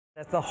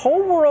As the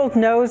whole world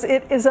knows,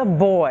 it is a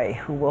boy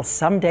who will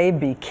someday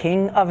be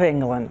King of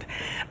England.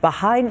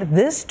 Behind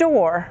this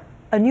door,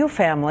 a new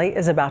family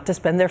is about to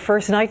spend their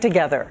first night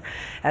together.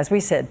 As we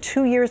said,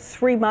 2 years,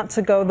 3 months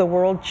ago, the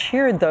world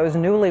cheered those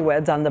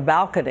newlyweds on the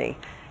balcony.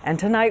 And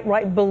tonight,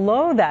 right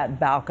below that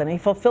balcony,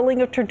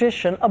 fulfilling a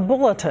tradition, a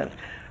bulletin.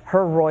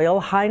 Her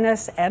Royal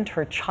Highness and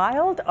her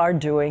child are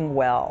doing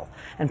well.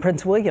 And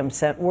Prince William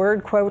sent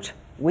word, quote,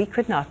 "We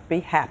could not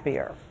be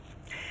happier."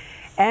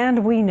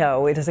 And we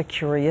know it is a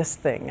curious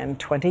thing in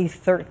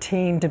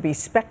 2013 to be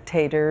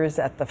spectators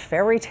at the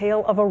fairy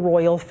tale of a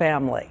royal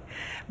family.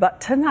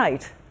 But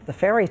tonight, the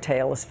fairy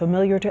tale is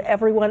familiar to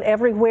everyone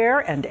everywhere,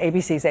 and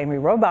ABC's Amy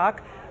Robach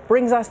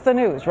brings us the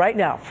news right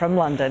now from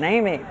London.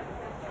 Amy.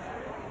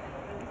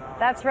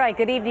 That's right.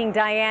 Good evening,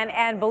 Diane.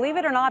 And believe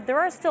it or not, there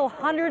are still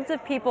hundreds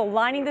of people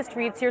lining the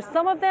streets here,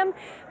 some of them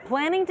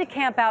planning to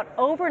camp out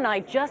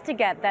overnight just to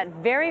get that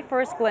very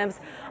first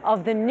glimpse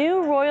of the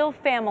new royal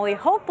family,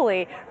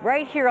 hopefully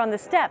right here on the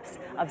steps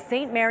of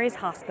St. Mary's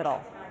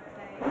Hospital.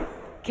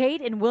 Kate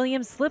and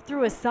William slipped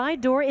through a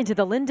side door into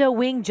the Lindo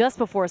wing just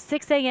before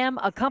 6 a.m.,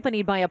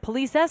 accompanied by a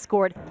police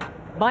escort,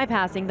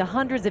 bypassing the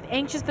hundreds of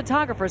anxious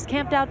photographers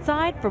camped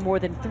outside for more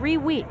than 3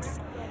 weeks.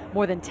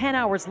 More than 10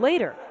 hours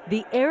later,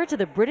 the heir to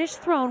the British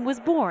throne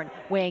was born,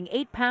 weighing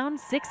 8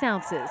 pounds 6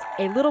 ounces,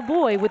 a little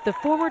boy with the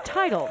former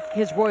title,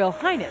 His Royal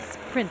Highness,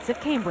 Prince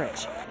of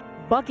Cambridge.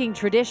 Bucking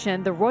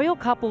tradition, the royal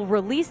couple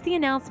released the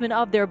announcement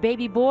of their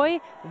baby boy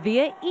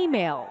via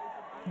email.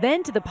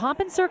 Then, to the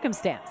pomp and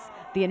circumstance,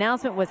 the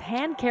announcement was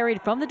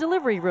hand-carried from the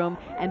delivery room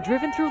and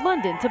driven through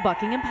London to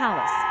Buckingham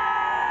Palace.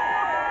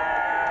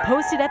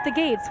 Posted at the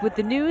gates with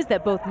the news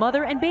that both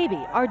mother and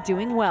baby are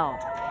doing well.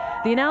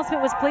 The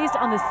announcement was placed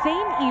on the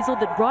same easel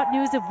that brought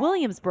news of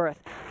William's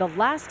birth, the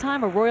last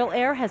time a royal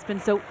heir has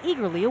been so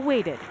eagerly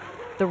awaited.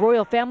 The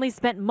royal family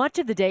spent much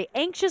of the day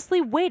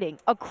anxiously waiting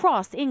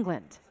across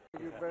England.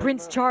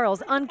 Prince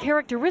Charles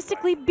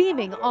uncharacteristically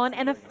beaming on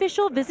an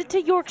official visit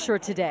to Yorkshire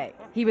today.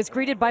 He was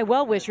greeted by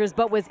well-wishers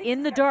but was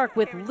in the dark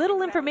with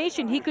little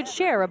information he could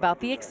share about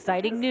the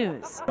exciting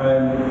news.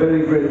 I'm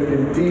very grateful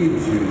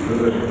indeed to you for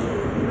the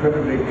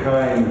incredibly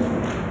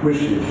kind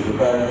wishes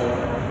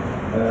about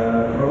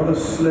rather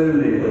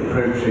slowly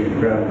approaching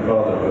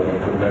grandfatherhood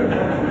at the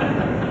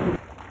moment.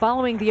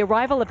 Following the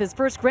arrival of his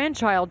first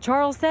grandchild,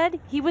 Charles said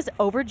he was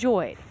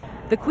overjoyed.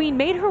 The Queen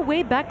made her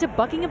way back to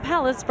Buckingham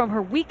Palace from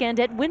her weekend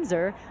at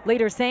Windsor,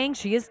 later saying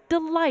she is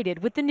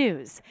delighted with the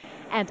news.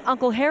 And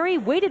Uncle Harry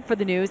waited for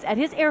the news at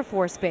his Air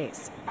Force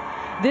base.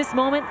 This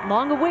moment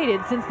long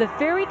awaited since the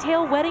fairy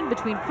tale wedding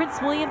between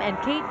Prince William and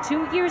Kate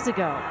 2 years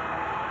ago.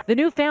 The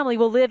new family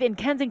will live in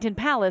Kensington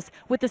Palace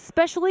with a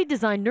specially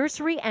designed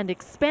nursery and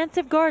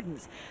expansive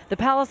gardens. The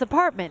palace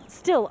apartment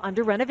still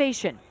under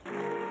renovation.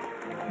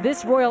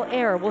 This royal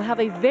heir will have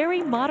a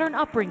very modern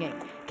upbringing.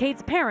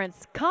 Kate's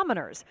parents,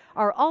 commoners,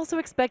 are also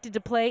expected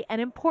to play an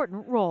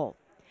important role.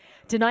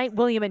 Tonight,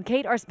 William and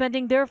Kate are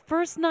spending their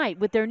first night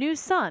with their new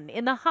son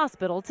in the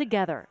hospital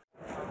together.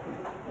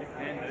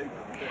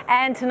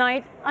 And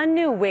tonight, a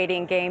new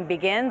waiting game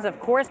begins. Of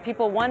course,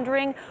 people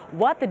wondering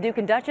what the Duke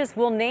and Duchess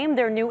will name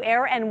their new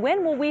heir and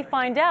when will we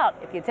find out.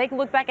 If you take a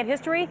look back at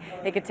history,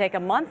 it could take a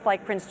month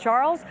like Prince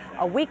Charles,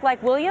 a week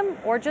like William,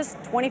 or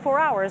just 24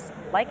 hours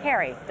like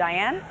Harry.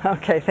 Diane?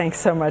 Okay, thanks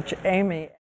so much, Amy.